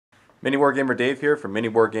Mini Wargamer Dave here from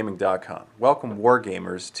MiniWargaming.com. Welcome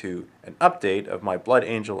Wargamers to an update of my Blood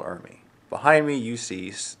Angel army. Behind me you see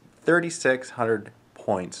 3,600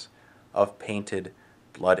 points of painted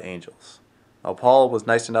Blood Angels. Now Paul was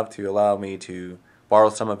nice enough to allow me to borrow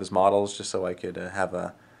some of his models just so I could have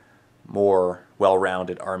a more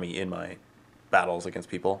well-rounded army in my battles against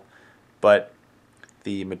people. But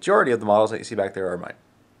the majority of the models that you see back there are mine.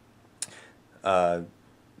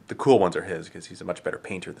 The cool ones are his because he's a much better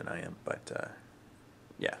painter than I am. But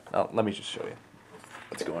yeah, let me just show you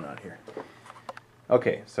what's going on here.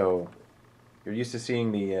 Okay, so you're used to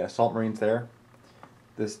seeing the Assault Marines there.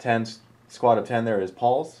 This squad of 10 there is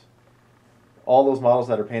Paul's. All those models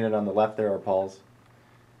that are painted on the left there are Paul's.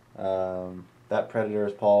 That Predator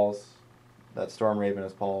is Paul's. That Storm Raven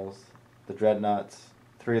is Paul's. The Dreadnoughts,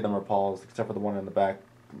 3 of them are Paul's, except for the one in the back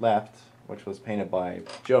left, which was painted by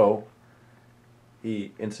Joe.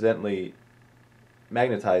 He incidentally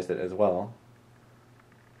magnetized it as well.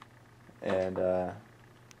 And,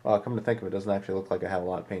 well, come to think of it, it doesn't actually look like I have a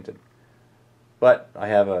lot painted. But I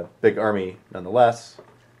have a big army, nonetheless,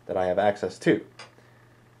 that I have access to.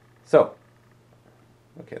 So,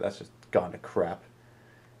 okay, that's just gone to crap.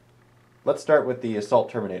 Let's start with the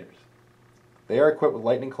Assault Terminators. They are equipped with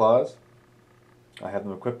Lightning Claws. I have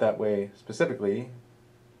them equipped that way specifically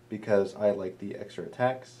because I like the extra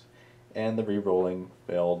attacks and the re-rolling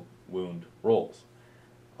failed wound rolls.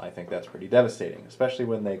 I think that's pretty devastating, especially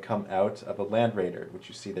when they come out of a Land Raider, which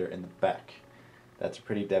you see there in the back. That's a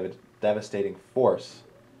pretty devastating force,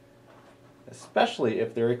 especially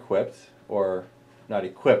if they're equipped, or not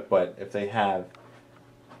equipped, but if they have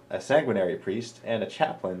a Sanguinary Priest and a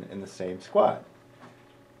Chaplain in the same squad.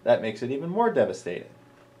 That makes it even more devastating,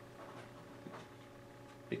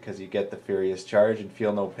 because you get the Furious Charge and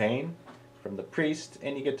Feel No Pain from the Priest,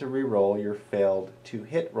 and you get to re-roll your failed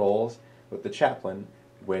 2-hit rolls with the Chaplain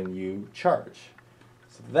when you charge.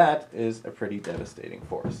 So that is a pretty devastating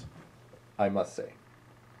force, I must say.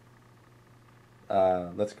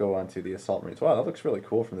 Let's go on to the Assault Marines. Wow, that looks really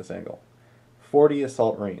cool from this angle. 40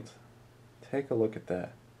 Assault Marines. Take a look at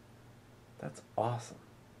that. That's awesome.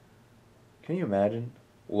 Can you imagine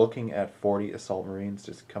looking at 40 Assault Marines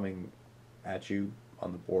just coming at you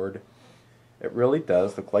on the board? It really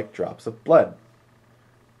does look like drops of blood.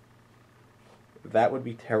 That would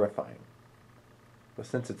be terrifying. But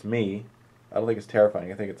since it's me, I don't think it's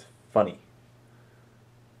terrifying. I think it's funny.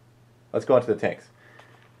 Let's go on to the tanks.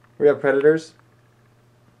 We have Predators.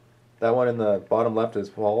 That one in the bottom left is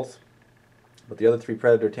Paul's. But the other 3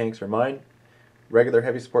 Predator tanks are mine. Regular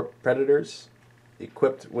heavy support Predators,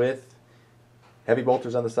 equipped with heavy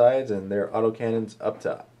bolters on the sides and their autocannons up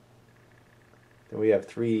top. Then we have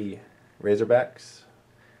 3 Razorbacks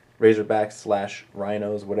slash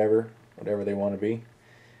Rhinos, whatever they want to be.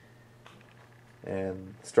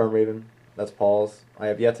 And Storm Raven, that's Paul's. I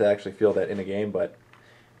have yet to actually field that in a game, but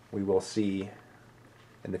we will see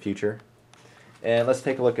in the future. And let's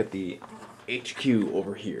take a look at the HQ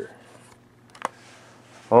over here.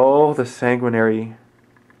 Oh, the Sanguinor.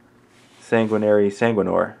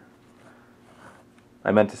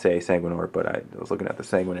 I meant to say Sanguinor, but I was looking at the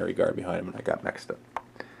Sanguinary Guard behind him and I got mixed up.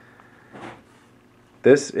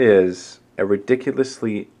 This is a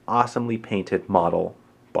ridiculously awesomely painted model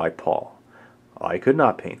by Paul. I could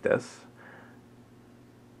not paint this.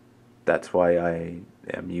 That's why I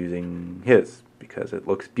am using his, because it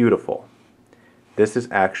looks beautiful. This is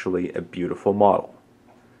actually a beautiful model.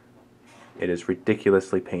 It is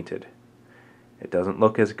ridiculously painted. It doesn't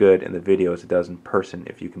look as good in the video as it does in person,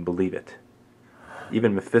 if you can believe it.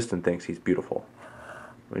 Even Mephiston thinks he's beautiful.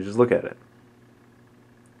 Let me just look at it.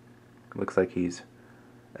 It looks like he's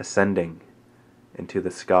ascending into the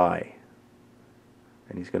sky.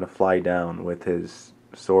 And he's going to fly down with his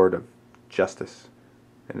sword of justice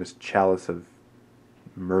and his chalice of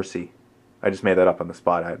mercy. I just made that up on the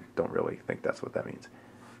spot. I don't really think that's what that means.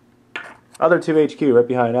 Other 2 HQ, right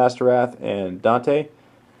behind Astarath and Dante.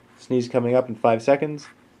 Sneeze coming up in 5 seconds.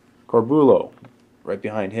 Corbulo, right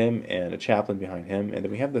behind him, and a Chaplain behind him. And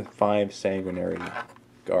then we have the 5 Sanguinary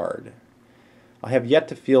Guard. I have yet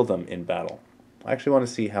to field them in battle. I actually want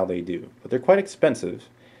to see how they do. But they're quite expensive.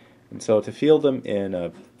 And so to field them in a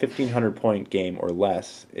 1,500 point game or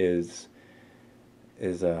less is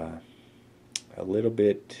a little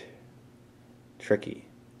bit tricky.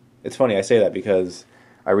 It's funny I say that because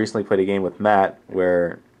I recently played a game with Matt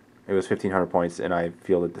where it was 1,500 points and I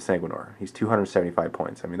fielded the Sanguinor. He's 275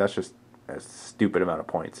 points. I mean, that's just a stupid amount of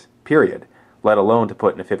points, period, let alone to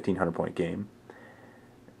put in a 1,500 point game.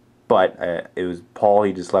 But it was Paul,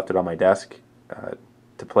 he just left it on my desk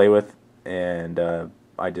to play with, and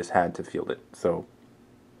I just had to field it. So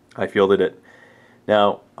I fielded it.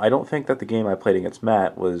 Now, I don't think that the game I played against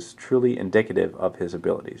Matt was truly indicative of his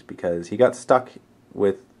abilities, because he got stuck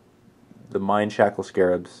with the Mind Shackle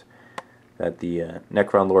Scarabs that the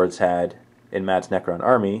Necron Lords had in Matt's Necron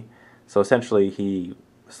army, so essentially he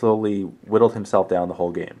slowly whittled himself down the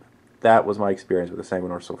whole game. That was my experience with the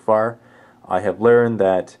Sanguinor so far. I have learned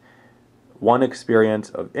that one experience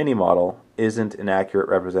of any model isn't an accurate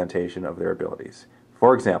representation of their abilities.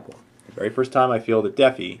 For example, the very first time I fielded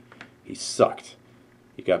Defi, he sucked.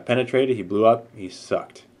 He got penetrated, he blew up, he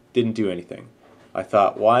sucked. Didn't do anything. I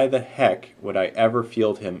thought, why the heck would I ever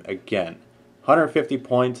field him again? 150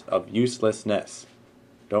 points of uselessness.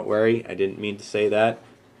 Don't worry, I didn't mean to say that.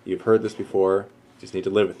 You've heard this before, just need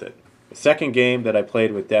to live with it. The second game that I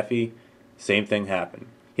played with Defi, same thing happened.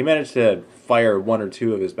 He managed to fire one or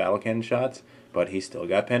two of his battle cannon shots, but he still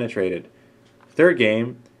got penetrated. Third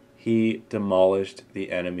game, he demolished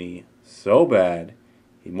the enemy so bad,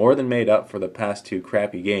 he more than made up for the past two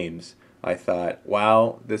crappy games. I thought,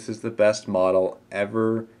 wow, this is the best model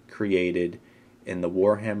ever created in the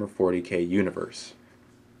Warhammer 40k universe.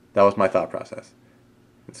 That was my thought process.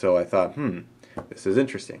 And so I thought, this is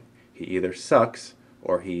interesting. He either sucks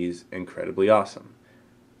or he's incredibly awesome.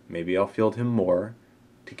 Maybe I'll field him more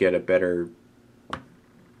to get a better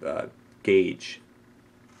gauge,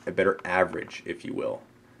 a better average, if you will.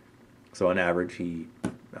 So on average, he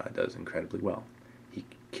does incredibly well. He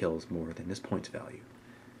kills more than his points value.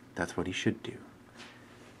 That's what he should do.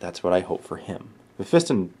 That's what I hope for him.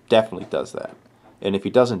 Mephiston definitely does that. And if he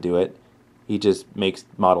doesn't do it, he just makes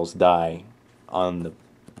models die on the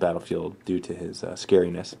battlefield due to his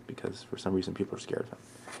scariness, because for some reason people are scared of him.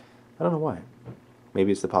 I don't know why.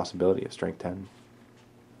 Maybe it's the possibility of Strength 10,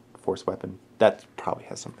 Force Weapon. That probably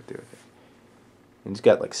has something to do with it. And he's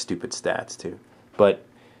got like stupid stats too. But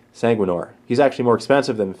Sanguinor, he's actually more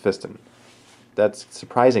expensive than Mephiston. That's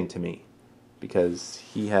surprising to me, because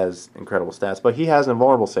he has incredible stats, but he has an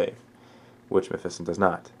invulnerable save, which Mephiston does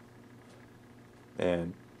not.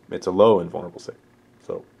 And it's a low invulnerable save,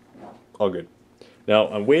 so all good. Now,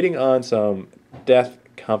 I'm waiting on some Death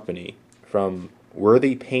Company from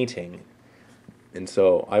Worthy Painting, and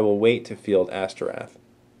so I will wait to field Asterath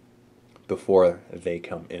before they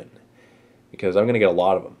come in, because I'm going to get a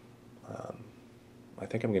lot of them. I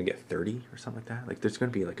think I'm going to get 30 or something like that. Like, there's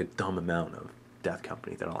going to be like a dumb amount of Death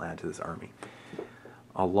Company that I'll add to this army.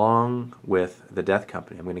 Along with the Death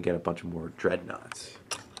Company, I'm going to get a bunch of more Dreadnoughts.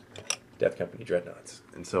 Death Company Dreadnoughts.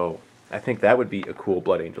 And so I think that would be a cool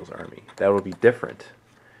Blood Angels army. That would be different.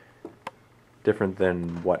 Different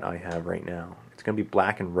than what I have right now. It's going to be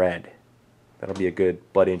black and red. That'll be a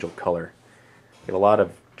good Blood Angel color. Get a lot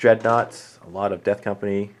of Dreadnoughts, a lot of Death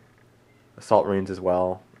Company, Assault Marines as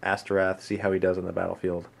well, Asterath, see how he does on the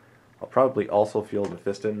battlefield. I'll probably also field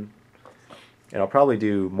Mephiston, and I'll probably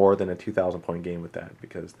do more than a 2,000 point game with that,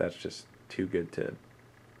 because that's just too good to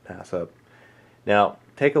pass up. Now,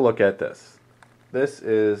 take a look at this. This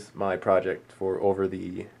is my project for over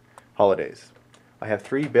the holidays. I have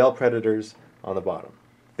 3 Bale Predators on the bottom.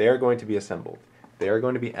 They are going to be assembled. They are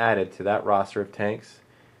going to be added to that roster of tanks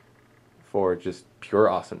for just pure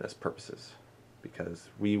awesomeness purposes, because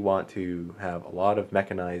we want to have a lot of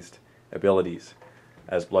mechanized abilities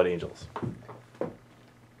as Blood Angels.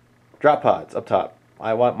 Drop pods up top.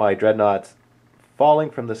 I want my Dreadnoughts falling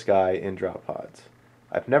from the sky in drop pods.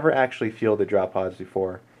 I've never actually fielded drop pods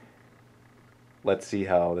before. Let's see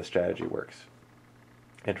how the strategy works.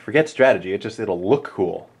 And forget strategy, it'll look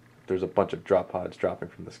cool. There's a bunch of drop pods dropping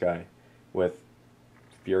from the sky with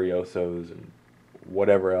Furiosos and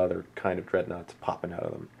whatever other kind of Dreadnoughts popping out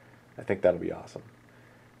of them. I think that'll be awesome.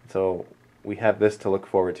 So we have this to look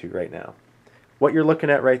forward to right now. What you're looking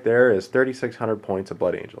at right there is 3,600 points of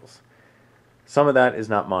Blood Angels. Some of that is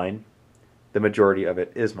not mine. The majority of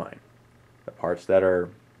it is mine. The parts that are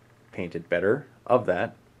painted better of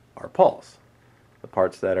that are Paul's. The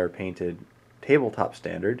parts that are painted tabletop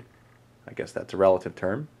standard, I guess that's a relative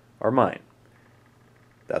term, are mine.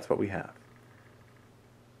 That's what we have.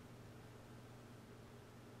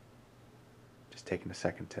 Just taking a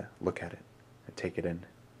second to look at it and take it in.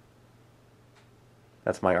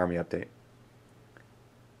 That's my army update.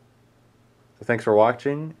 So thanks for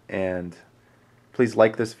watching, and please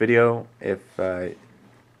like this video if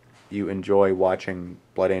you enjoy watching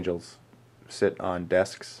Blood Angels sit on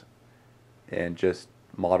desks and just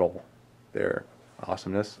model their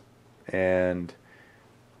awesomeness. And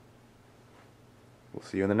we'll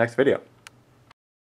see you in the next video.